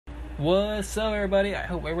What's up, everybody? I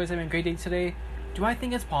hope everybody's having a great day today. Do I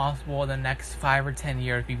think it's possible in the next 5 or 10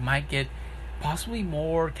 years we might get possibly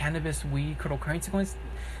more cannabis, weed, cryptocurrency coins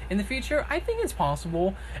in the future? I think it's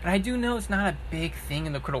possible, and I do know it's not a big thing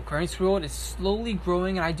in the cryptocurrency world. It's slowly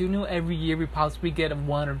growing, and I do know every year we possibly get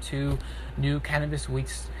one or two new cannabis, weed,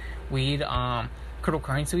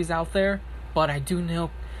 cryptocurrencies out there. But I do know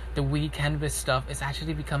the weed cannabis stuff is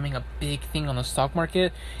actually becoming a big thing on the stock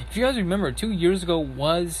market. If you guys remember, 2 years ago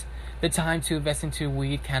was the time to invest into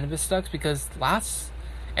weed cannabis stocks, because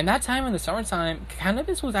and that time in the summertime,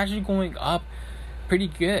 cannabis was actually going up pretty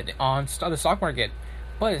good on the stock market.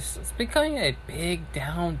 But it's becoming a big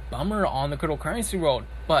down bummer on the cryptocurrency world.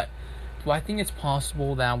 But do I think it's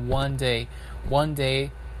possible that one day,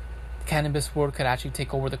 cannabis world could actually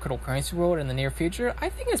take over the cryptocurrency world in the near future? I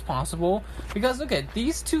think it's possible, because look at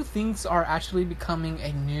these two things are actually becoming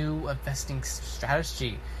a new investing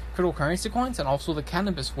strategy: cryptocurrency coins and also the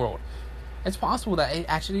cannabis world. It's possible that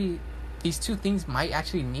these two things might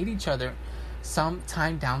actually need each other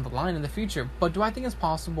sometime down the line in the future. But do I think it's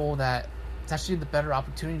possible that it's actually the better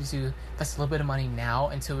opportunity to invest a little bit of money now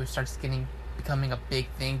until it starts becoming a big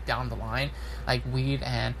thing down the line, like weed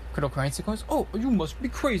and cryptocurrency coins? Oh, you must be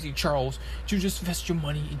crazy, Charles, to just invest your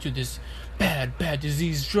money into this bad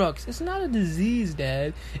disease drugs. It's not a disease,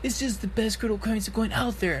 Dad. It's just the best cryptocurrency coin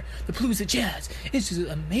out there, the Palooza Jazz. It's just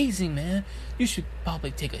amazing, man. You should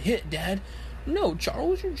probably take a hit, Dad. No,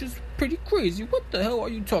 Charles, you're just pretty crazy. What the hell are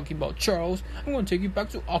you talking about, Charles? I'm going to take you back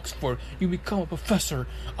to Oxford. You become a professor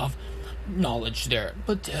of knowledge there.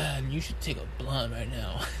 But Dad, you should take a blunt right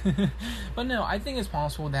now. But no, I think it's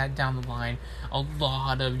possible that down the line a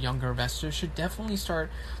lot of younger investors should definitely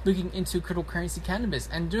start looking into cryptocurrency cannabis.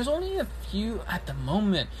 And there's only a few at the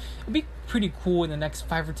moment. It'd be pretty cool in the next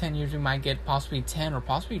 5 or 10 years we might get possibly 10 or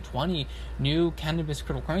possibly 20 new cannabis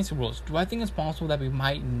cryptocurrency rules. Do I think it's possible that we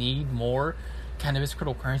might need more cannabis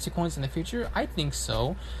cryptocurrency coins in the future? I think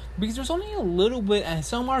so, because there's only a little bit, and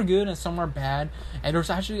some are good and some are bad. And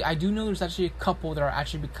I do know there's actually a couple that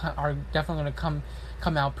are definitely going to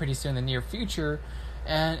come out pretty soon in the near future.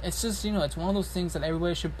 And it's just, it's one of those things that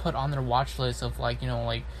everybody should put on their watch list of like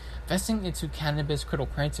investing into cannabis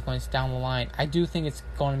cryptocurrency coins down the line. I do think it's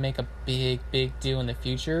going to make a big deal in the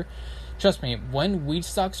future. Trust me, when weed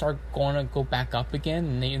stocks are going to go back up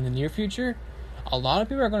again in the near future, a lot of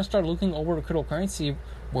people are going to start looking over the cryptocurrency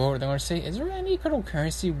world. They're going to say, is there any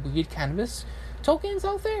cryptocurrency weed cannabis tokens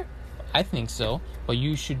out there? I think so, but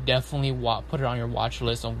you should definitely put it on your watch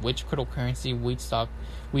list on which cryptocurrency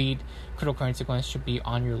weed cryptocurrency coins should be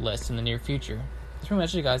on your list in the near future. That's pretty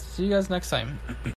much it, guys. See you guys next time.